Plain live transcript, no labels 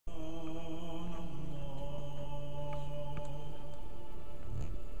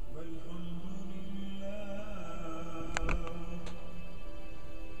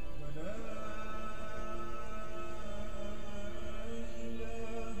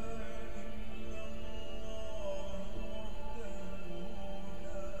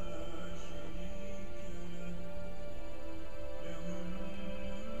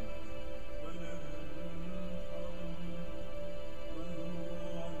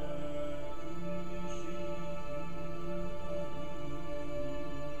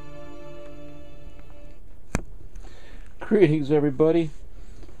Greetings, everybody.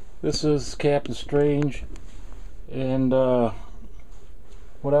 This is Captain Strange, and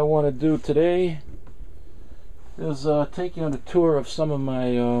what I want to do today is take you on a tour of some of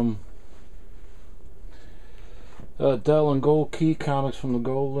my DELL and Gold Key comics from the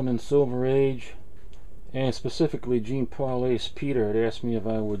Golden and Silver Age, and specifically Jean Paul Ace Peter had asked me if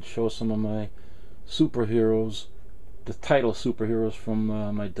I would show some of my superheroes, the title superheroes from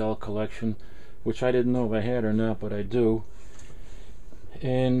my DELL collection, which I didn't know if I had or not, but I do.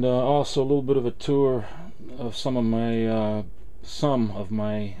 And also a little bit of a tour of some of my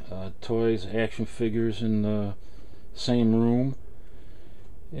toys, action figures in the same room,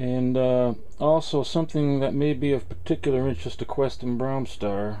 and also something that may be of particular interest to Questin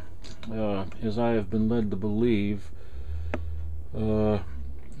Brownstar, as I have been led to believe.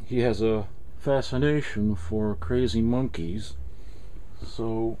 He has a fascination for crazy monkeys,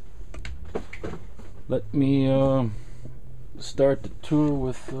 so let me start the tour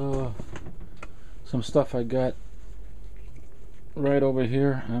with some stuff I got right over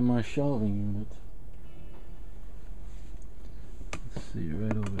here on my shelving unit. Let's see,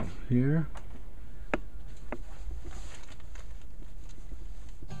 right over here.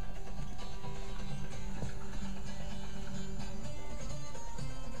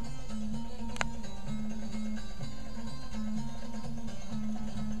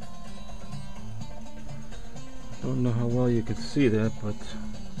 Don't know how well you can see that, but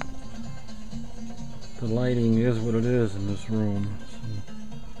the lighting is what it is in this room.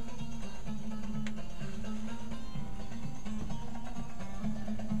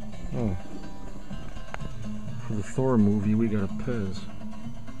 Oh, for the Thor movie we got a Pez.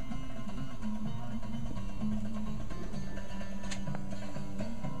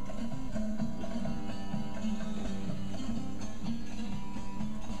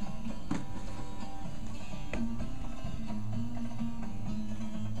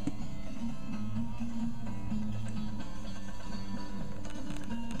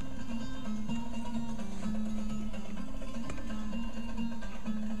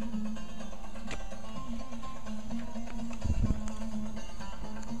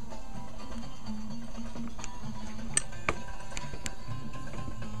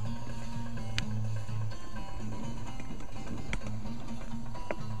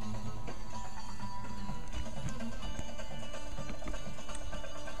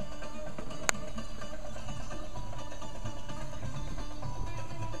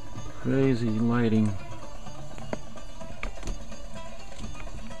 Crazy lighting.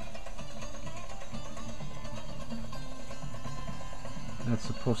 That's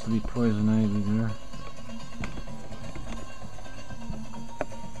supposed to be poison ivy there.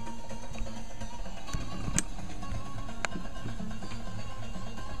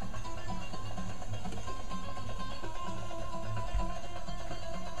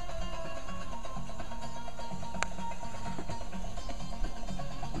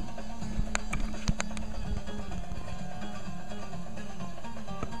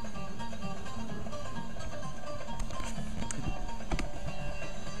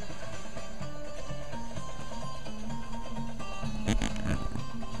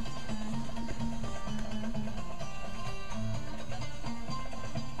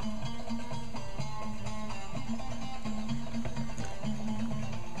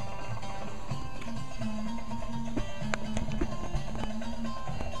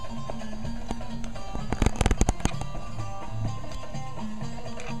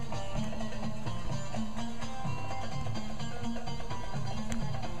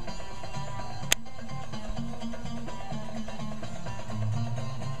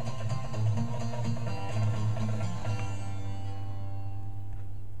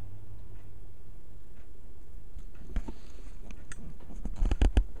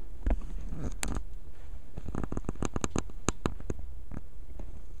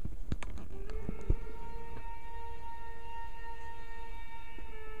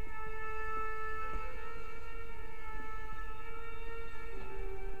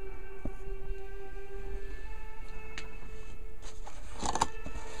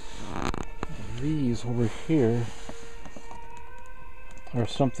 These over here are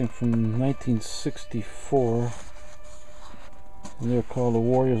something from 1964, and they're called The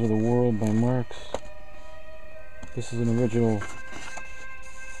Warriors of the World by Marx. This is an original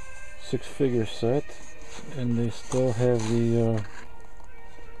six-figure set, and they still have the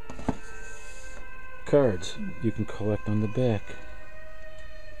cards you can collect on the back.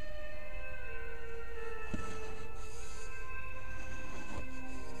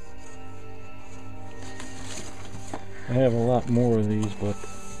 I have a lot more of these, but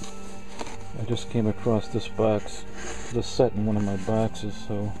I just came across this box the set in one of my boxes,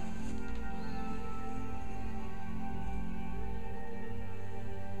 so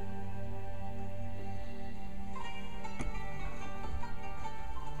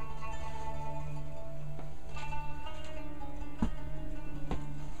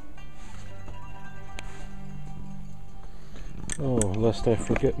oh, lest I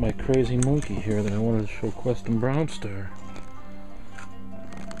forget my crazy monkey here that I wanted to show Queston Brown Star.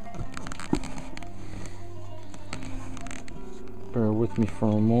 Bear with me for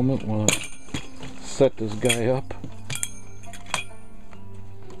a moment while I set this guy up.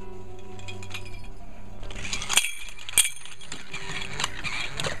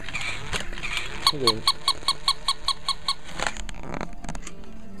 Look at it.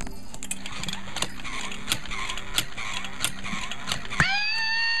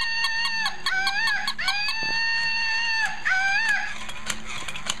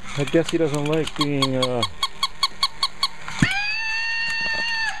 I guess he doesn't like being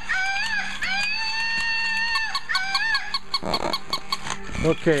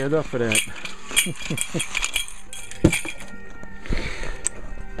okay, enough of that.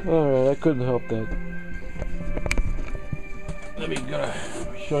 Alright, I couldn't help that. Let me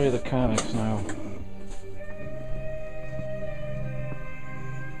show you the comics now.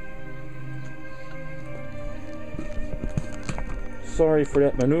 Sorry for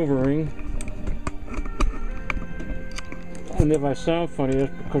that maneuvering. And if I sound funny,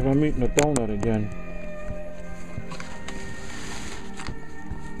 that's because I'm eating a donut again.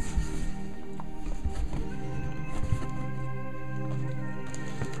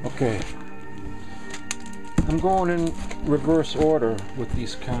 Okay. I'm going in reverse order with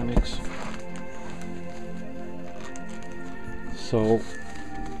these comics. So,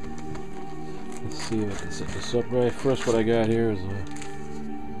 let's see if I can set this up right. First, what I got here is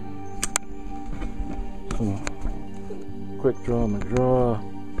some quick draw McGraw.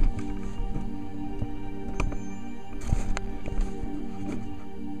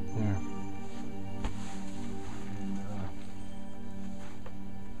 There.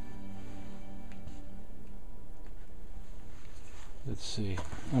 Let's see.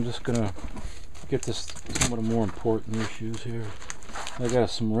 I'm just gonna get to some of the more important issues here. I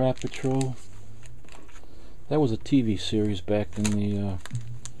got some Rat Patrol. That was a TV series back in the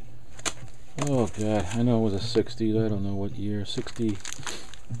oh god, I know it was the 60s, I don't know what year,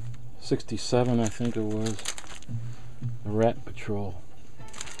 67 I think it was. The Rat Patrol.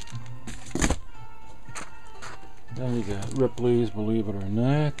 Then we got Ripley's Believe It or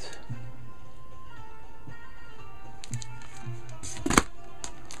Not.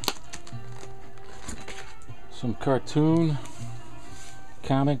 Some cartoon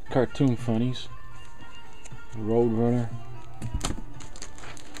funnies. Roadrunner.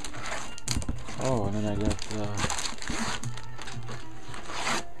 Oh, and then I got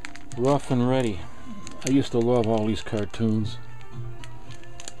Rough and Ready. I used to love all these cartoons.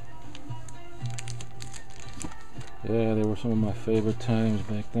 Yeah, they were some of my favorite times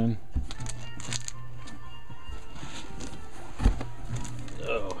back then.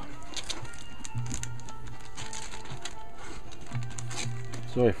 Oh.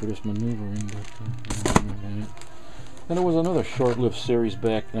 Sorry for this maneuvering, but then there was another short-lived series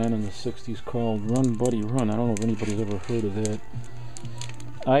back then in the 60s called Run Buddy Run. I don't know if anybody's ever heard of that.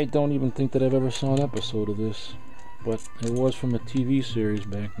 I don't even think that I've ever saw an episode of this, but it was from a TV series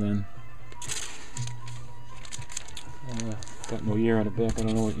back then. Got no year on the back, I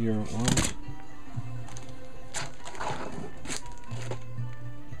don't know what year it was.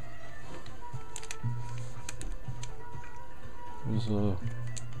 It was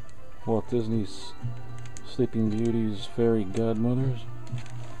Walt Disney's Sleeping Beauty's Fairy Godmothers.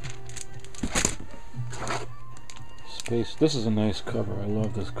 Space. This is a nice cover. I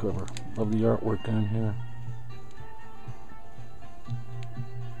love this cover. Love the artwork on here.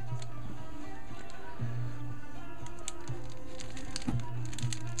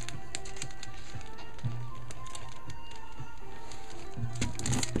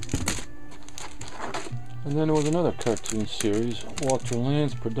 And then there was another cartoon series, Walter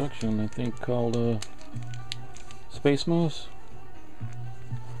Land's production, I think, called Space Mouse.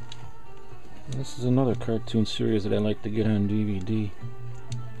 And this is another cartoon series that I like to get on DVD.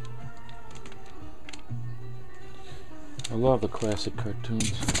 I love the classic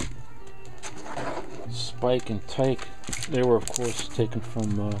cartoons. Spike and Tyke, they were of course taken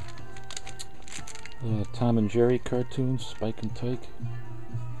from Tom and Jerry cartoons, Spike and Tyke.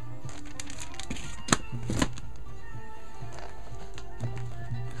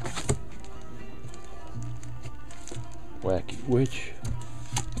 Wacky Witch.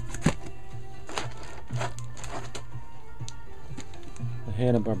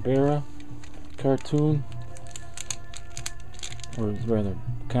 Hanna-Barbera cartoon, or rather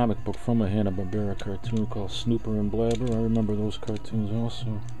comic book from a Hanna-Barbera cartoon called Snooper and Blabber. I remember those cartoons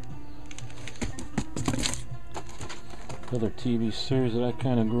also. Another TV series that I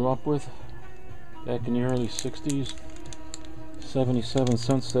kind of grew up with back in the early 60s, 77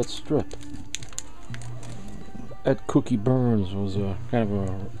 cents that strip. Ed Cookie Burns was a kind of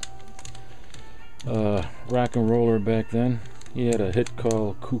a rock and roller back then. He had a hit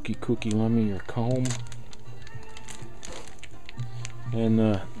called Kooky Kooky Lend Me Your Comb.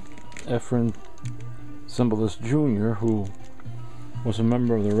 And Efren Zimbalist Jr., who was a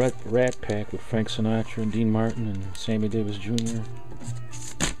member of the Rat Pack with Frank Sinatra and Dean Martin and Sammy Davis Jr.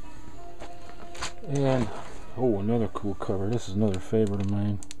 And, oh, another cool cover. This is another favorite of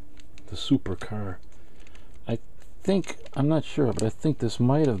mine. The Supercar. I think, I'm not sure, but I think this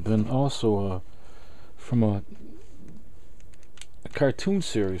might have been also from a cartoon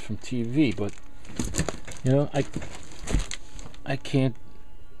series from TV, but, you know, I can't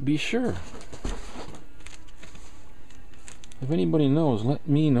be sure. If anybody knows, let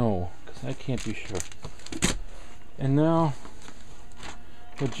me know, because I can't be sure. And now,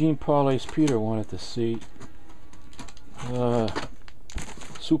 what Jean Paul Ace Peter wanted to see,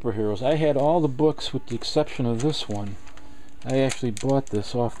 superheroes. I had all the books with the exception of this one. I actually bought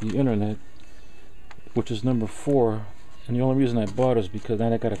this off the internet, which is number 4, and the only reason I bought it is because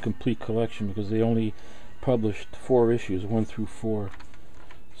then I got a complete collection, because they only published 4 issues, 1 through 4.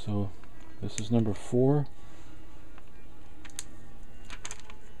 So this is number 4.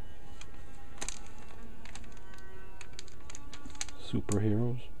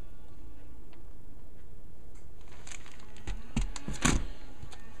 Superheroes.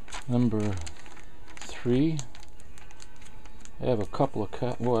 Number 3. I have a couple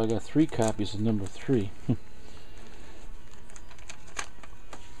of well, I got 3 copies of number 3.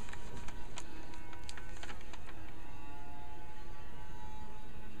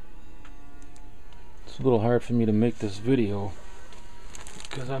 It's a little hard for me to make this video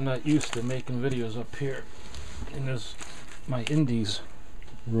because I'm not used to making videos up here in this my indies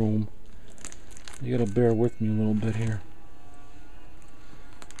room. You gotta bear with me a little bit here.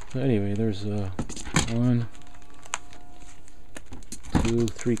 But anyway, there's 1, 2,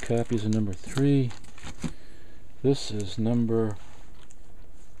 3 copies of number 3. This is number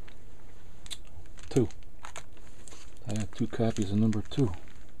 2. I have 2 copies of number 2.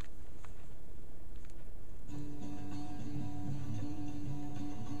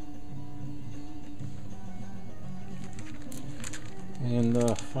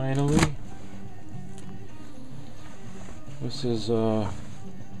 And finally, this is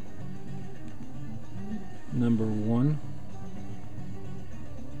number 1.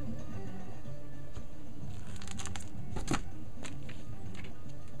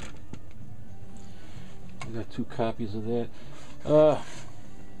 I got 2 copies of that.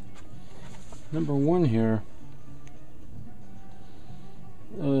 Number 1 here.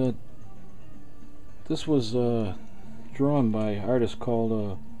 This was drawn by an artist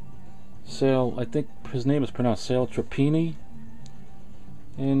called Sal, I think his name is pronounced Sal Trapani,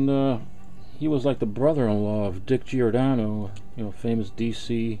 and he was like the brother-in-law of Dick Giordano, you know, famous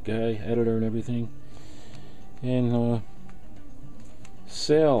DC guy, editor and everything. And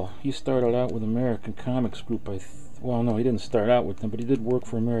Sal, he started out with American Comics Group. Well, no, he didn't start out with them, but he did work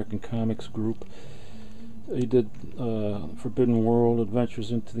for American Comics Group. He did Forbidden World, Adventures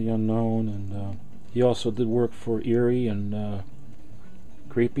into the Unknown, and he also did work for Eerie and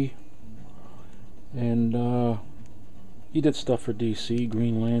Creepy. And he did stuff for DC,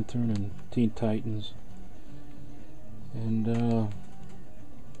 Green Lantern and Teen Titans. And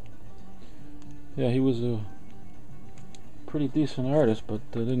yeah, he was a pretty decent artist, but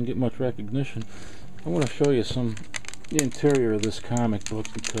didn't get much recognition. I want to show you the interior of this comic book,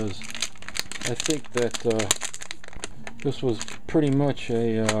 because I think that this was pretty much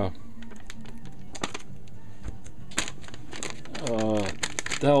a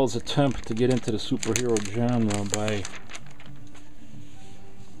DELL's attempt to get into the superhero genre by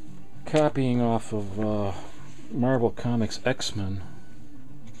copying off of Marvel Comics X-Men.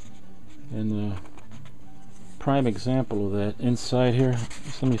 And the prime example of that inside here,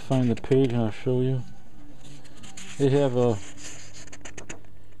 just let me find the page and I'll show you. They have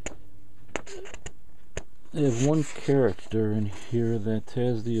one character in here that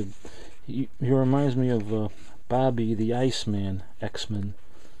has he reminds me of Bobby the Iceman X-Men,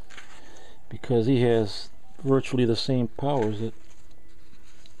 because he has virtually the same powers that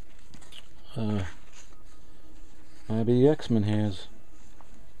Bobby the X-Men has.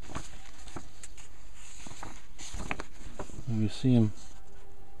 You see him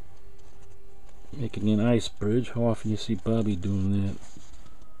making an ice bridge. How often you see Bobby doing that?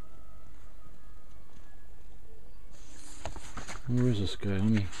 Where is this guy? Let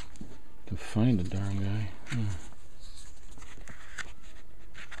me can find the darn guy.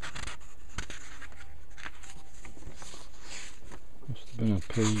 Must have been on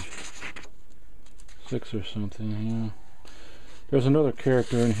page 6 or something. Yeah. There's another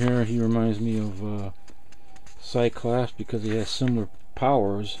character in here. He reminds me of Cyclops because he has similar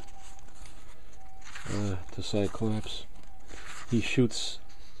powers to Cyclops. He shoots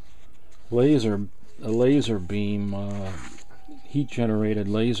a laser beam, heat generated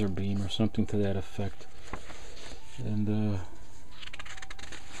laser beam or something to that effect. And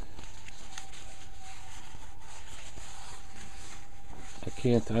I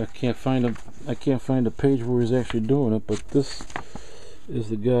can't find a page where he's actually doing it, but this is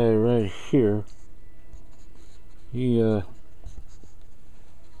the guy right here. He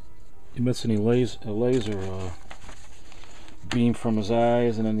emits a laser beam from his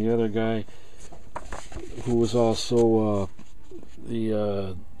eyes, and then the other guy, who was also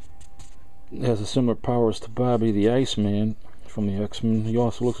has a similar powers to Bobby, the Iceman from the X-Men. He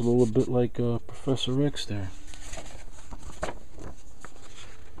also looks a little bit like Professor X there.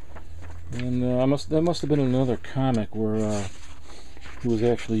 And that must have been another comic where he was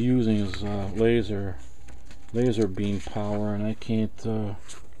actually using his laser beam power, and I can't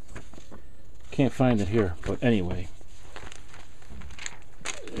find it here. But anyway,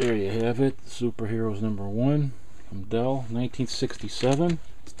 there you have it. Superheroes #1 from DELL, 1967.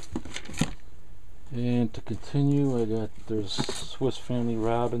 And to continue, there's Swiss Family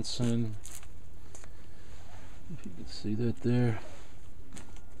Robinson. If you can see that there.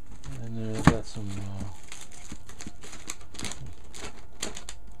 And there I got some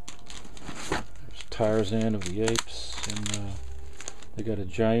there's Tarzan of the Apes, and they got a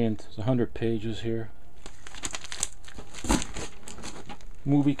giant, it's 100 pages here.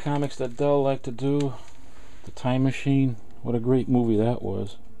 Movie comics that DELL like to do. The Time Machine, what a great movie that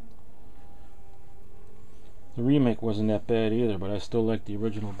was. The remake wasn't that bad either, but I still like the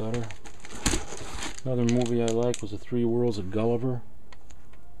original better. Another movie I liked was The Three Worlds of Gulliver.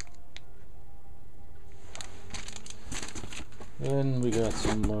 Then we got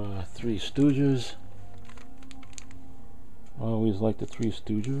some Three Stooges. I always like the Three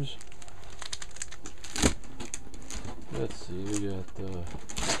Stooges. Let's see, we got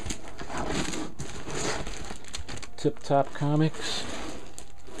Tip Top Comics.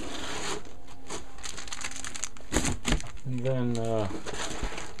 And then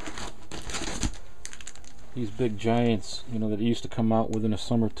these big giants, you know, that used to come out within the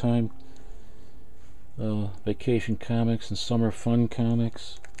summertime. Vacation Comics and Summer Fun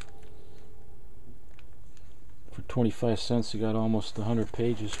Comics. For 25 cents you got almost 100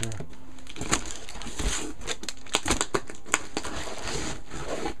 pages here.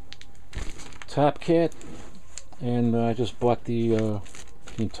 Top Cat, and I just bought the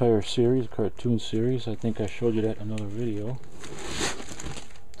entire series, cartoon series. I think I showed you that in another video.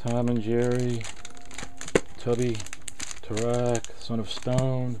 Tom and Jerry, Tubby, Turok, Son of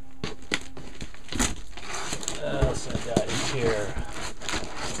Stone. What else I got in here?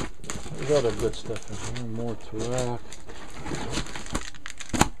 There's other good stuff in here. More Turok.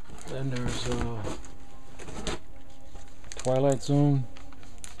 Then there's Twilight Zone.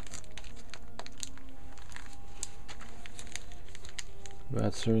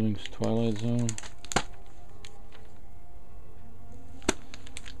 Brad Serling's Twilight Zone.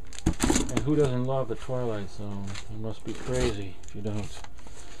 And who doesn't love the Twilight Zone? You must be crazy if you don't.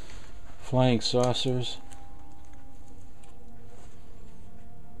 Flying Saucers.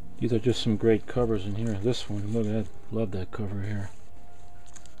 These are just some great covers in here. This one, look at that, love that cover here.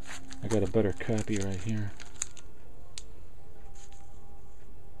 I got a better copy right here.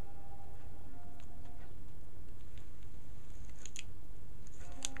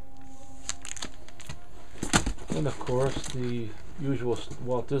 And of course the usual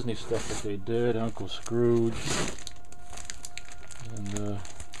Walt Disney stuff that they did, Uncle Scrooge, and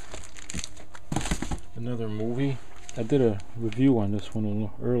another movie. I did a review on this one a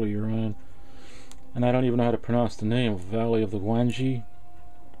little earlier on, and I don't even know how to pronounce the name, Valley of the Wanji.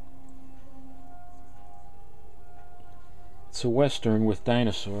 It's a western with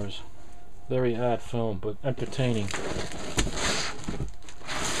dinosaurs. Very odd film, but entertaining.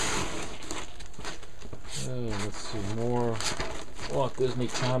 Let's see, more Walt Disney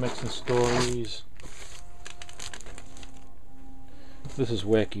comics and stories. This is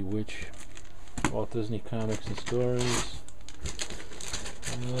Wacky Witch. Walt Disney comics and stories.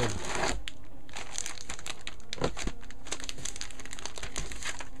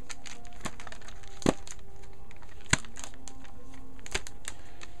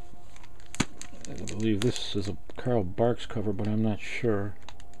 believe this is a Carl Barks cover, but I'm not sure.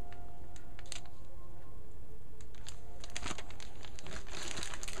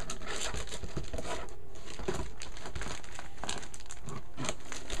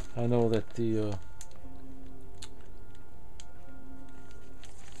 I know that the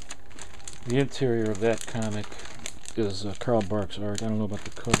interior of that comic is Carl Barks art. I don't know about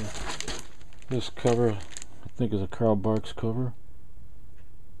the cover. This cover, I think, is a Carl Barks cover.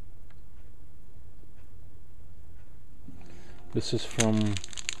 This one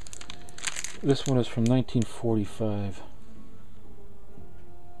is from 1945.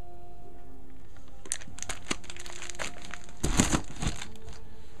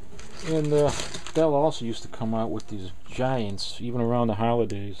 And Dell also used to come out with these giants, even around the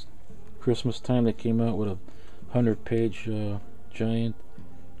holidays. Christmas time, they came out with a 100-page giant.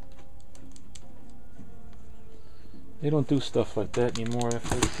 They don't do stuff like that anymore. If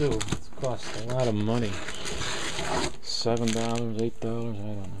they do, it costs a lot of money. $7, $8, I don't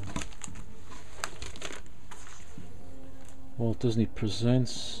know. Walt Disney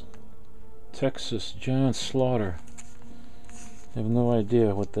Presents Texas John Slaughter. I have no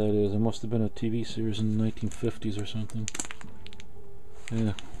idea what that is. It must have been a TV series in the 1950s or something. And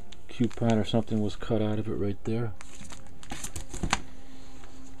a coupon or something was cut out of it right there.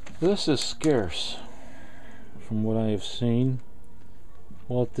 This is scarce, from what I have seen.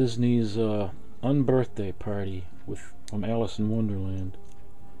 Walt Disney's unbirthday party from Alice in Wonderland.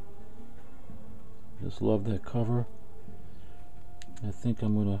 Just love that cover. I think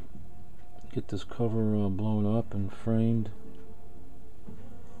I'm gonna get this cover blown up and framed.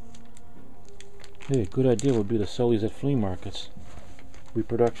 Hey, good idea would be to sell these at flea markets.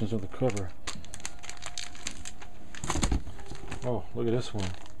 Reproductions of the cover. Oh, look at this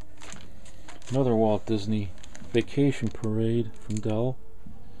one. Another Walt Disney Vacation Parade from Dell.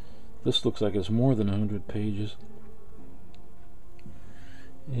 This looks like it's more than 100 pages.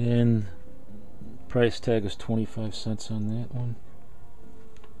 And price tag is 25 cents on that one.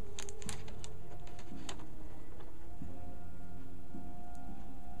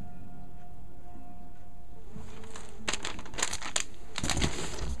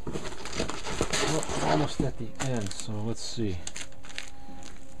 Almost at the end, so let's see.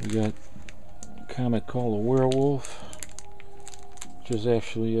 We got a comic called A Werewolf, which is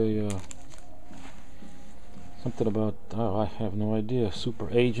actually a something about, oh, I have no idea, super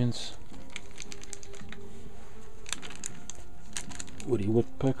agents. Woody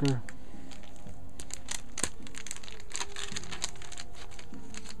Woodpecker.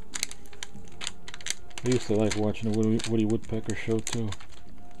 I used to like watching the Woody Woodpecker show too.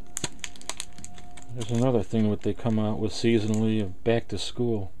 There's another thing that they come out with seasonally of Back to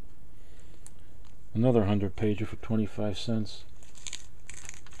School. Another 100-pager for 25 cents.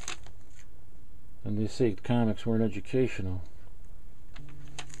 And they say comics weren't educational.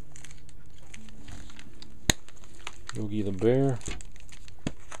 Yogi the Bear.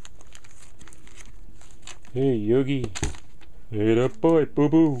 Hey Yogi. Hey that boy, boo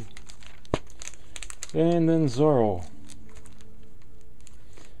boo. And then Zorro.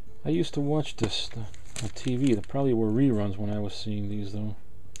 I used to watch this on TV. There probably were reruns when I was seeing these though.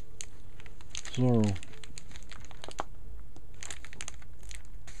 Zorro.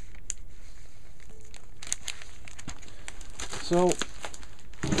 So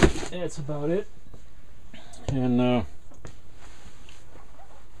that's about it. And now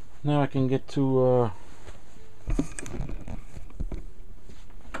I can get to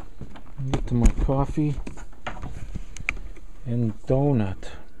my coffee and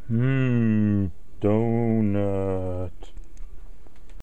donut. Donut.